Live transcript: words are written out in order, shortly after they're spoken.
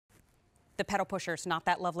the pedal pushers, not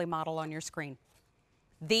that lovely model on your screen.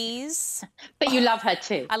 These. But you love her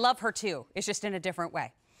too. I love her too. It's just in a different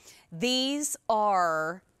way. These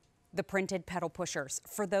are the printed pedal pushers.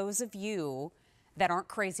 For those of you that aren't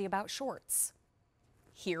crazy about shorts,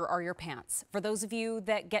 here are your pants. For those of you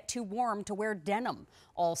that get too warm to wear denim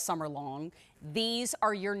all summer long, these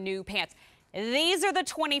are your new pants. These are the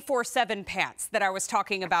 24/7 pants that I was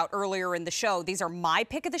talking about earlier in the show. These are my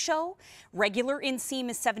pick of the show. Regular inseam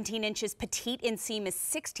is 17 inches, petite inseam is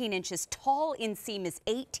 16 inches, tall inseam is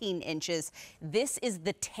 18 inches. This is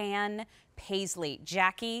the tan paisley.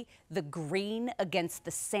 Jackie, the green against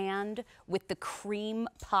the sand with the cream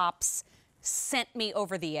pops sent me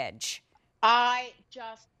over the edge. I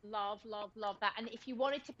just love, love, love that. And if you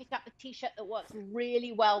wanted to pick up a t-shirt that works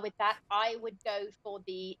really well with that, I would go for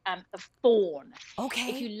the fawn. Okay.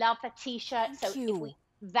 If you love the t-shirt, Thank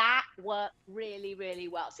that works really, really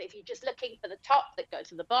well. So if you're just looking for the top that goes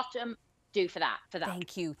to the bottom, do for that.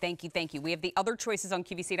 Thank you, thank you, thank you. We have the other choices on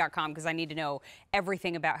QVC.com because I need to know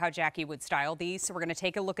everything about how Jackie would style these. So we're going to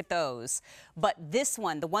take a look at those. But this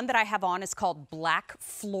one, the one that I have on is called Black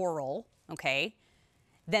Floral, okay?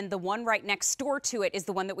 Then the one right next door to it is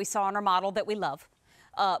the one that we saw on our model that we love,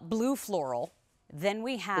 Blue Floral. Then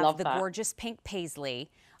we have the gorgeous pink paisley.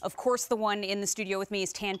 Of course, the one in the studio with me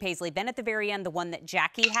is tan paisley. Then at the very end, the one that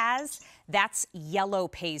Jackie has, that's yellow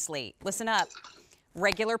paisley. Listen up.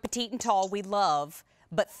 Regular, petite, and tall, we love,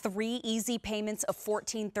 but 3 easy payments of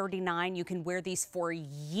 $14.39. You can wear these for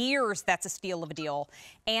years. That's a steal of a deal.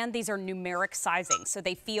 And these are numeric sizing, so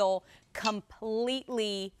they feel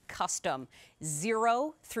completely custom.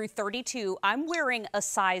 0 through 32. I'm wearing a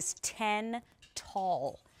size 10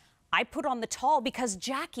 tall. I put on the tall because,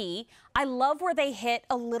 Jackie, I love where they hit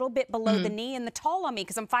a little bit below the knee in the tall on me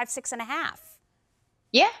because I'm 5'6½".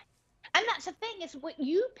 Yeah. And that's the thing, is what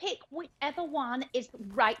you pick, whichever one is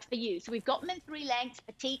right for you. So we've got them in 3 lengths,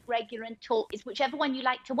 petite, regular, and tall. Is whichever one you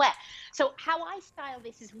like to wear. So how I style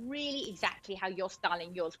this is really exactly how you're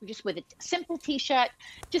styling yours. We're just with a simple t-shirt,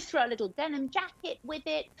 just throw a little denim jacket with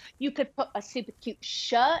it. You could put a super cute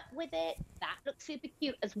shirt with it. That looks super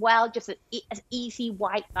cute as well. Just an easy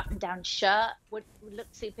white button-down shirt would look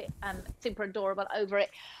super adorable over it.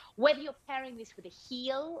 Whether you're pairing this with a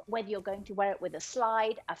heel, whether you're going to wear it with a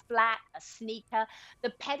slide, a flat, a sneaker, the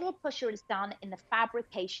pedal pusher is done in the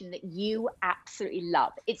fabrication that you absolutely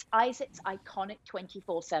love. It's Isaac's iconic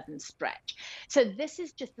 24/7 stretch. So this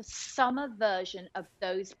is just the summer version of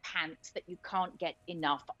those pants that you can't get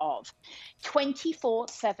enough of.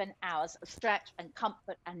 24/7 hours of stretch and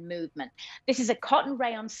comfort and movement. This is a cotton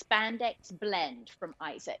rayon spandex blend from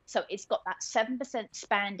Isaac. So it's got that 7%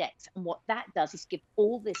 spandex. And what that does is give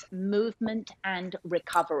all this movement and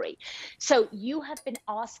recovery. So you have been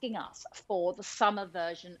asking us for the summer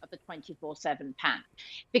version of the 24/7 pant,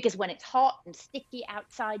 because when it's hot and sticky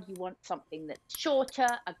outside, you want something that's shorter,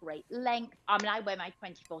 a great length. I mean, I wear my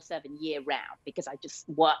 24/7 year round because I just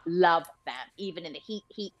love them, even in the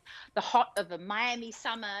heat, the hot of a Miami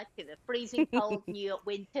summer to the freezing cold New York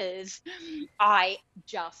winters. I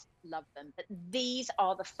just love them. But these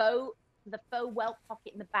are the faux welt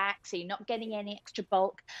pocket in the back, so you're not getting any extra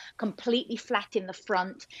bulk, completely flat in the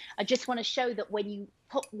front. I just want to show that when you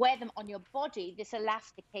wear them on your body, this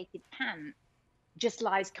elasticated pant just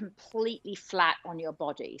lies completely flat on your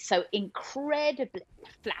body. So incredibly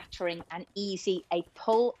flattering and easy, a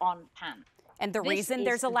pull-on pant. And the reason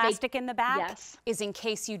there's elastic in the back is in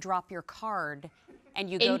case you drop your card and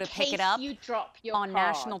you go to pick it up on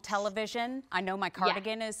national television. I know my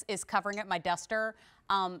cardigan is covering it, my duster.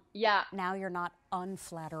 Now you're not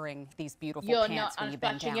unflattering these beautiful pants when you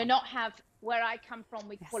bend down. You're not where I come from,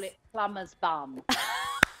 we call it plumber's bum.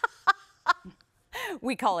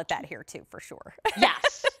 We call it that here too, for sure.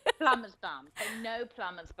 Yes, plumber's bum. So no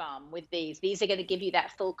plumber's bum with these. These are going to give you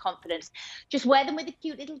that full confidence. Just wear them with a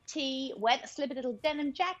cute little tee, slip a little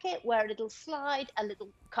denim jacket, wear a little slide, a little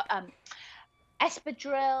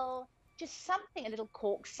espadrille, just something, a little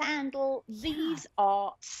cork sandal. These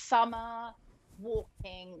are summer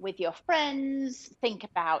walking with your friends. Think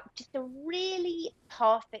about just a really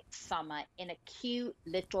perfect summer in a cute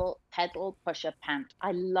little pedal pusher pant.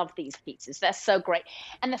 I love these pieces. They're so great.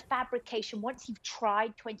 And the fabrication, once you've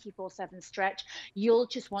tried 24/7 stretch, you'll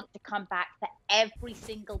just want to come back for every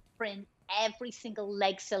single print, every single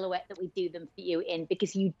leg silhouette that we do them for you in,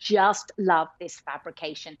 because you just love this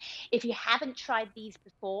fabrication. If you haven't tried these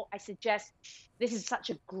before, I suggest this is such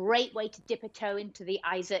a great way to dip a toe into the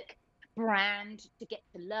Isaac brand, to get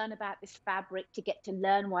to learn about this fabric, to get to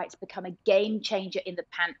learn why it's become a game changer in the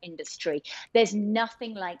pant industry. There's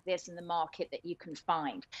nothing like this in the market that you can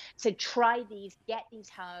find. So try these, get these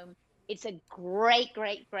home. It's a great,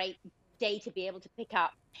 great, great day to be able to pick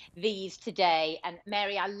up these today. And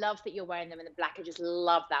Mary, I love that you're wearing them in the black. I just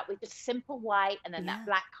love that with the simple white and then that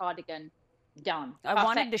black cardigan. Done. I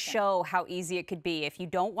wanted to show how easy it could be. If you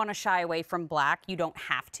don't want to shy away from black, you don't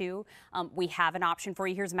have to. We have an option for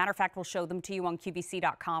you. Here's a matter of fact, we'll show them to you on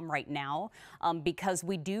QVC.com right now because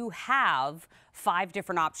we do have 5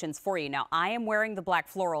 different options for you. Now, I am wearing the black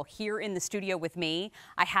floral here in the studio with me.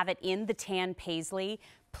 I have it in the tan paisley.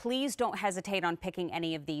 Please don't hesitate on picking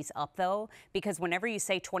any of these up, though, because whenever you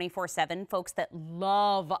say 24/7, folks that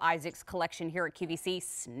love Isaac's collection here at QVC,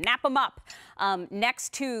 snap them up.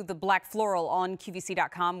 Next to the black floral on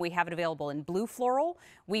QVC.com, we have it available in blue floral.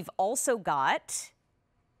 We've also got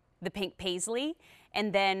the pink paisley,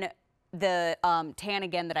 and then the tan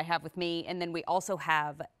again that I have with me, and then we also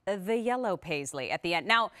have the yellow paisley at the end.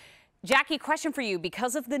 Now, Jackie, question for you.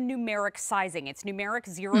 Because of the numeric sizing, it's numeric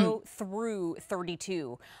 0 through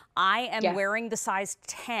 32. I am wearing the size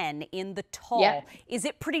 10 in the tall. Is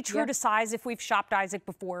it pretty true to size if we've shopped Isaac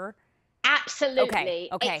before? Absolutely.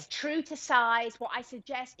 Okay. It's true to size. What I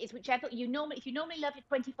suggest is whichever if you normally love your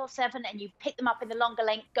 24/7 and you pick them up in the longer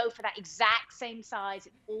length, go for that exact same size.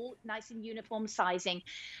 It's all nice and uniform sizing.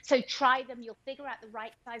 So try them. You'll figure out the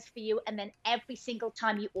right size for you. And then every single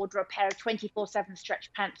time you order a pair of 24/7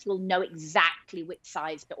 stretch pants, you'll know exactly which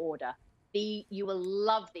size to order. You will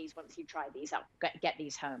love these once you try these out. Get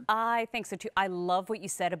these home. I think so too. I love what you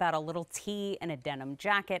said about a little tee and a denim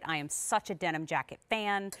jacket. I am such a denim jacket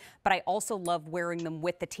fan, but I also love wearing them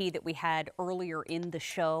with the tee that we had earlier in the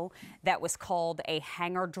show that was called a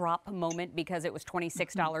hanger drop moment because it was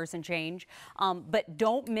 $26 and change. But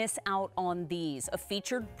don't miss out on these. A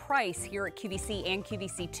featured price here at QVC and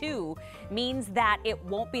QVC2 means that it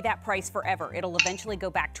won't be that price forever. It'll eventually go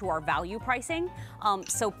back to our value pricing.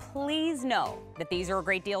 So please know that these are a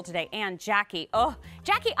great deal today. And Jackie,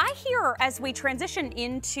 Jackie, I hear as we transition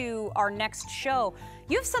into our next show,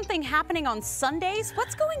 you have something happening on Sundays.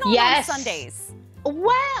 What's going on Sundays?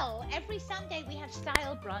 Well, every Sunday we have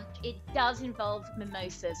style brunch. It does involve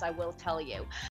mimosas, I will tell you.